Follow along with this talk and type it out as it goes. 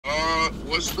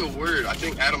What's the word? I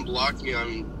think Adam blocked me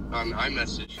on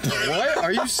iMessage. What?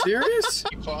 Are you serious?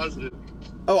 Be positive.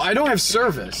 Oh, I don't have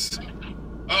service.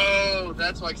 Oh,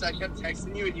 that's why, because I kept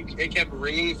texting you and it kept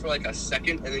ringing for like a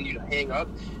second and then you'd hang up.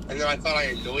 And then I thought I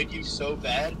annoyed you so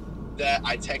bad that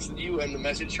I texted you and the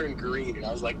message turned green. And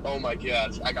I was like, oh my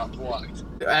gosh, I got blocked.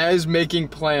 As making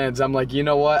plans, I'm like, you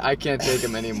know what? I can't take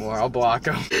him anymore. I'll block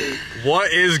him.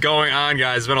 What is going on,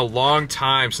 guys? It's been a long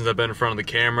time since I've been in front of the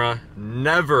camera.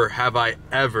 Never have I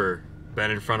ever been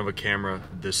in front of a camera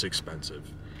this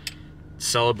expensive. To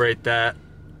celebrate that,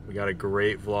 we got a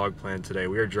great vlog planned today.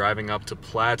 We are driving up to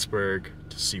Plattsburgh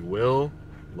to see Will,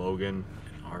 Logan,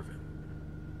 and Arvin.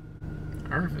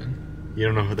 Arvin? You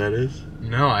don't know who that is?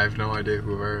 No, I have no idea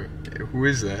who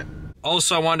is that.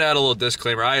 Also, I wanted to add a little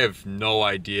disclaimer. I have no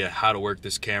idea how to work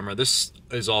this camera. This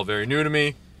is all very new to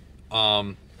me.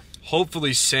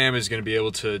 Hopefully Sam is going to be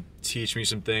able to teach me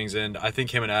some things, and I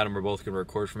think him and Adam are both going to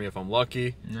record for me if I'm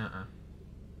lucky. Nuh-uh.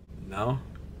 No?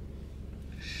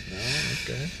 No?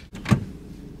 Okay.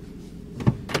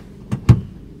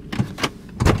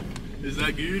 Is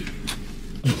that good?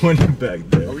 One back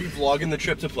there. Are we vlogging the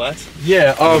trip to Platts?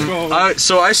 Yeah,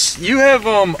 you have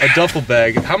a duffel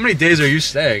bag. How many days are you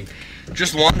staying?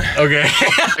 Just one. Okay.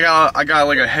 I got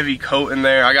like a heavy coat in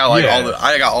there. I got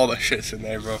like all the shits in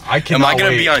there, bro. Am I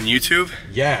gonna be on YouTube?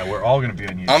 Yeah, we're all gonna be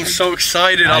on YouTube. I'm so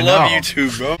excited. I love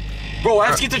YouTube, bro. Bro,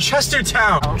 let's get to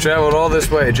Chestertown. Traveled all this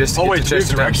way just to get to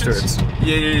Chestertown Stewart's.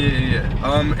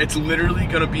 Yeah. It's literally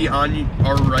gonna be on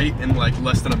our right in like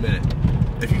less than a minute.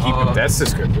 If you keep going. That's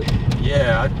descriptive.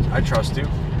 Yeah, I trust you.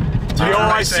 Yo,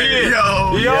 I see it.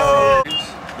 Yo. No,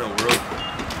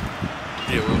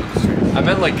 we're on the street. I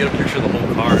meant like get a picture of the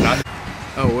whole car, not.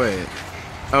 Oh wait.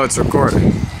 Oh, it's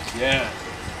recording. Yeah.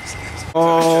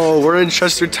 Oh, we're in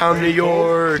Chestertown, New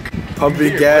York.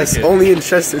 Pumping gas. Only in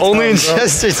Chestertown. Only in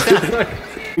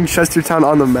Chestertown. In Chestertown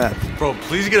on the map. Bro,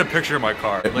 please get a picture of my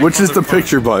car. Like, which is the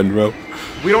picture button, bro?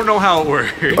 We don't know how it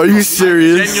works. Are you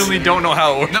serious? I genuinely don't know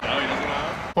how it works.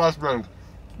 Plattsburgh.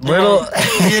 Little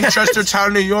in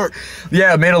Chestertown, New York.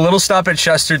 Yeah, made a little stop at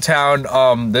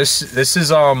Chestertown. This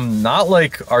is not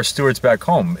like our Stewart's back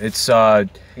home. It's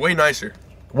way nicer.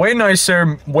 Way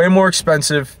nicer, way more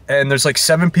expensive, and there's like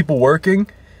 7 people working.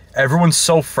 Everyone's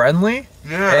so friendly.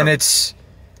 Yeah. And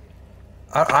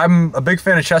I'm a big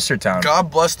fan of Chestertown. God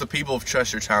bless the people of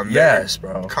Chestertown. Yes,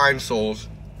 bro. Kind souls.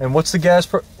 And what's the gas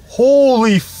per?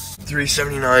 Holy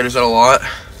 $3.79, is that a lot?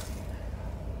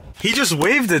 He just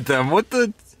waved at them. What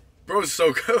the? Bro, it's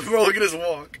so good. Bro, look at his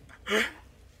walk.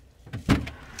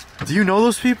 Do you know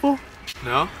those people?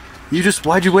 No.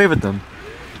 Why'd you wave at them?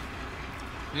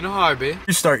 You know how I be.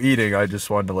 You start eating. I just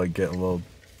wanted to like get a little.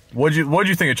 What'd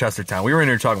you think of Chestertown? We were in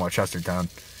here talking about Chestertown.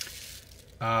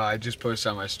 I just posted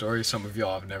on my story. Some of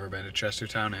y'all have never been to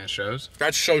Chestertown and shows.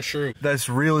 That's so true. That's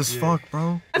real as fuck,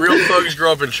 bro. Real thugs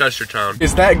grow up in Chestertown.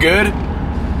 Is that good?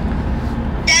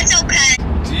 That's okay.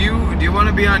 Do you want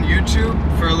to be on YouTube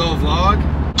for a little vlog?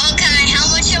 Okay, how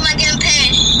much am I getting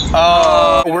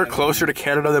paid? We're closer to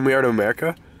Canada than we are to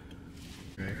America.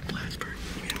 Plattsburgh.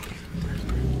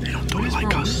 They don't do it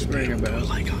like us. They don't do it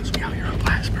like us. We out here in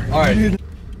Plattsburgh. All right.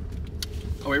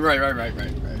 Oh wait,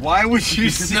 right. Why would you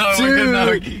say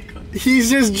Dude, he's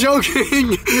just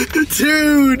joking.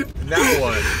 Dude. Now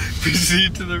what?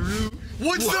 Proceed to the roof.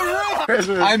 What's the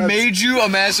roof? I made you a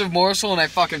massive morsel and I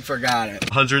fucking forgot it.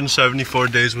 174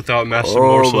 days without massive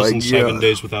morsels and 7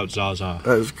 days without Zaza.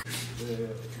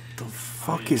 The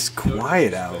fuck is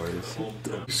quiet hours?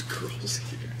 There's girls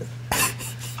here.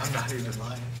 I'm not even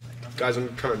lying. Guys, I'm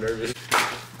kind of nervous.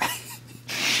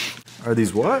 Are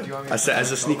these what? I said,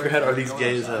 as a sneakerhead, are these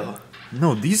gay as hell?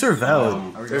 No, these are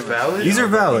valid. They're valid? These are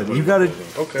valid. You gotta.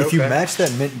 Okay. If you match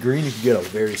that mint green, you can get a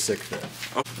very sick fit.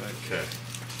 Okay.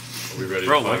 Are we ready?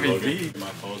 Bro, to let me Logan? be. My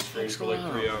phone's springs for like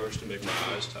 3 hours to make my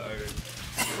eyes tired.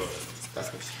 But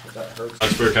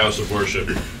Plattsburgh House of Worship.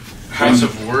 House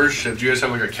of Worship. Do you guys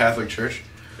have like a Catholic church?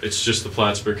 It's just the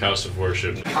Plattsburgh House of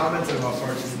Worship. Commented about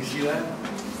parties. Did you see that?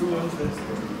 Who owns this?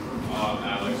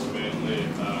 Alex mainly.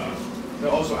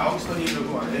 Also, Alex doesn't even know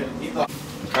who I am. He thought.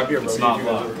 Copy a It's road not you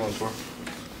guys locked. were going for.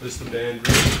 This is the band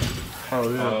room. Oh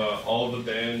yeah. All the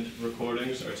band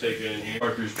recordings are taken in here.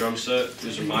 Parker's drum set.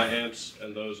 These are my amps,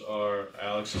 and those are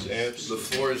Alex's amps. The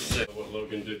floor is sick. What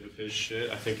Logan did with his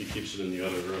shit, I think he keeps it in the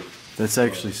other room. That's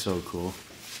actually so cool.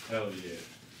 Hell yeah.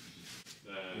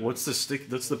 What's the stick?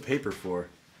 What's the paper for?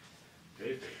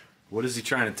 Paper. What is he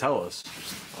trying to tell us?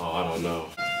 Oh, I don't know.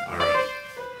 All right.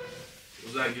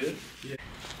 Was that good? Yeah.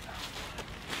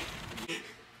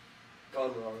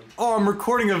 Oh, I'm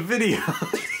recording a video.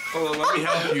 Hold on, let me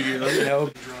help you, dude. Let me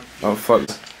help. Oh fuck.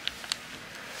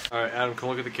 All right, Adam, come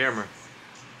look at the camera.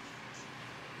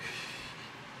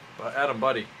 But Adam,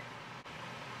 buddy.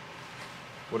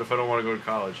 What if I don't want to go to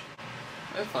college?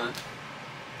 That's fine.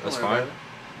 That's fine.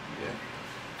 Yeah.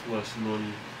 Less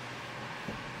money.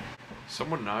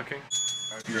 Someone knocking?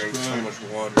 I drank so much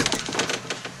water.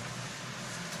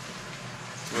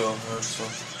 Well, have some.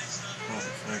 Oh,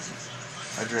 thank you.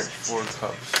 I drank 4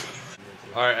 cups.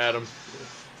 All right, Adam.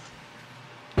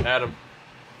 Adam.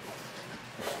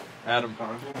 Adam.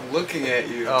 I'm looking at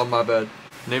you. Oh, my bad.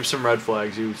 Name some red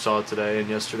flags you saw today and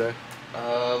yesterday.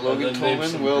 Logan, And then name Toleman,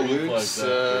 some Will green Lutz. flags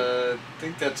after. I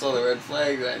think that's all the red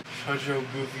flags. Shut your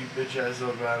goofy bitch ass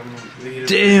up, Adam.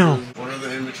 Damn. What are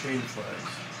the in-between flags?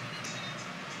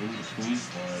 In-between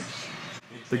flags?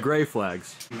 The gray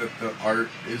flags. That the art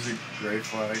is a gray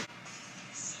flag.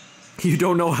 You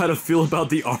don't know how to feel about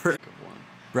the art.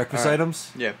 Breakfast All right.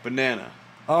 items? Yeah, banana.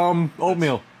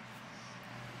 Oatmeal.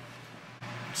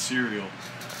 Cereal.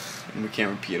 And we can't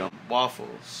repeat them.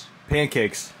 Waffles.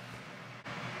 Pancakes.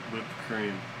 Whipped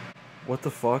cream. What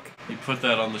the fuck? You put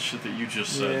that on the shit that you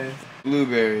just said.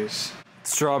 Blueberries.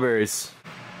 Strawberries.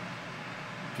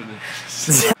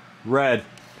 Bananas. Red.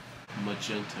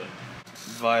 Magenta.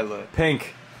 Violet.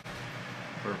 Pink.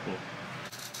 Purple.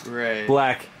 Gray.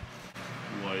 Black.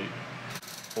 White.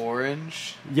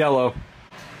 Orange. Yellow.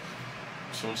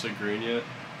 Someone say green yet?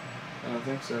 I don't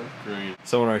think so. Green.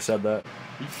 Someone already said that.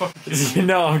 You fucking kidding me?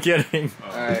 No, I'm kidding.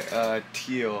 Oh. Alright,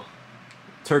 teal.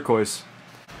 Turquoise.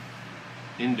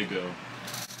 Indigo.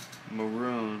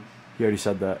 Maroon. You already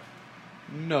said that.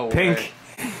 No Pink.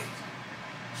 way.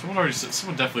 Someone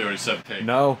definitely already said pink.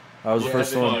 No, I was the Yeah,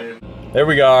 first they one. did. There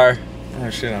we are. Oh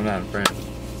shit, I'm not in frame.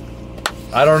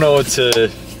 I don't know what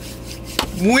to.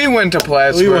 We went to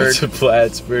Plattsburgh. We went to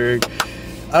Plattsburgh.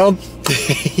 I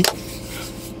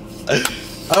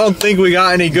don't think we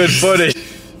got any good footage.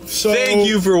 So, Thank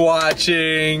you for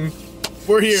watching.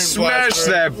 We're here in Smash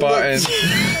Plattsburgh. that button.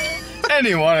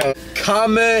 Anyone.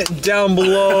 Comment down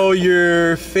below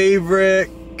your favorite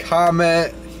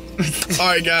comment.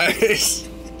 Alright, guys.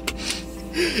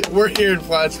 We're here in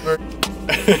Plattsburgh.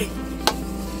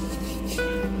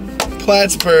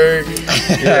 Plattsburgh.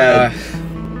 Yeah.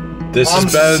 This I'm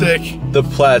has been sick. the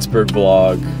Plattsburgh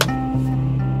vlog.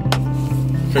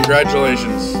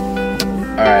 Congratulations.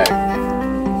 Alright.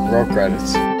 Roll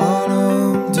credits.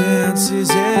 Autumn dances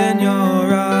in your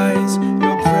eyes.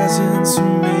 Your presence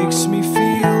makes me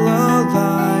feel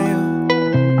alive.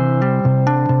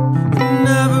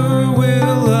 Never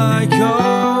will I go.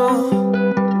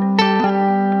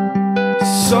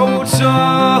 So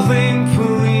darling,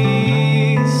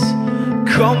 please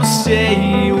come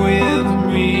stay with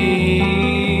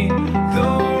me. The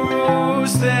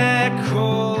rose that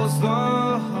calls the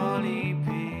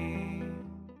honeybee.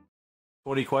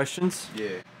 20 questions? Yeah.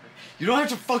 You don't have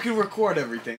to fucking record everything.